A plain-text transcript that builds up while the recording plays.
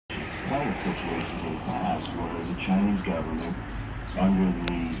plenty of situations in the past where the Chinese government, under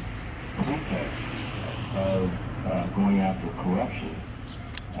the pretext of going after corruption,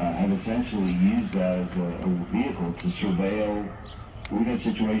 have essentially used that as a vehicle to surveil. We've had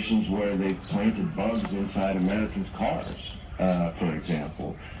situations where they've planted bugs inside Americans' cars, for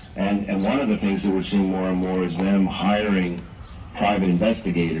example. And one of the things that we're seeing more and more is them hiring private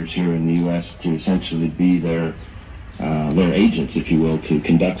investigators here in the U.S. to essentially be their agents, if you will, to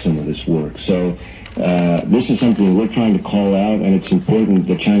conduct some of this work. So this is something we're trying to call out, and it's important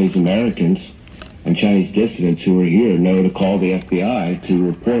that Chinese Americans and Chinese dissidents who are here know to call the FBI to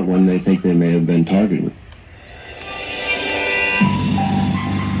report when they think they may have been targeted.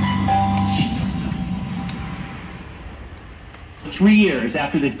 Three years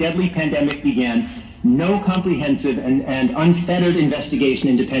after this deadly pandemic began, no comprehensive and unfettered investigation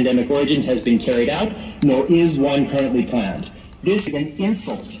into pandemic origins has been carried out, nor is one currently planned. This is an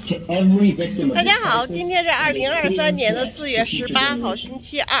insult to every victim of this crisis. 大家好，今天是2023年的4月18号，星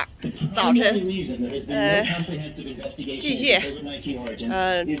期二早晨。继续，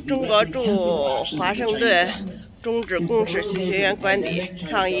中国驻华盛顿中指公使徐学渊官邸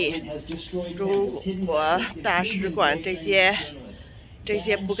抗议中国大使馆这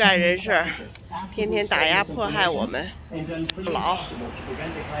些不干人事，天天打压迫害我们老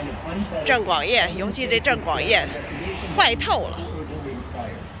郑广彦，尤其这郑广彦坏透了，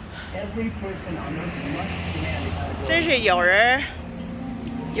真是有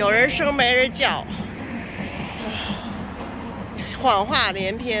人生没人叫，谎话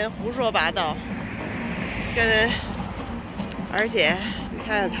连篇，胡说八道，而且你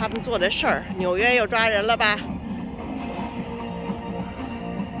看他们做的事儿，纽约又抓人了吧？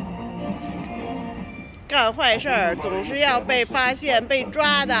干坏事儿总是要被发现、被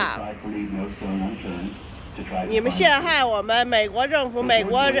抓的。你们陷害我们，美国政府、美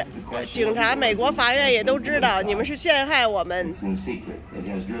国警察、美国法院也都知道，你们是陷害我们。Some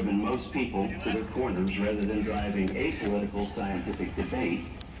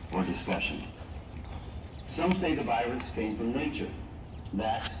say the virus came from nature.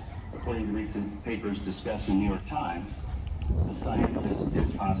 That, according to recent papers discussed in the New York Times, the science is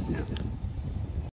dispositive.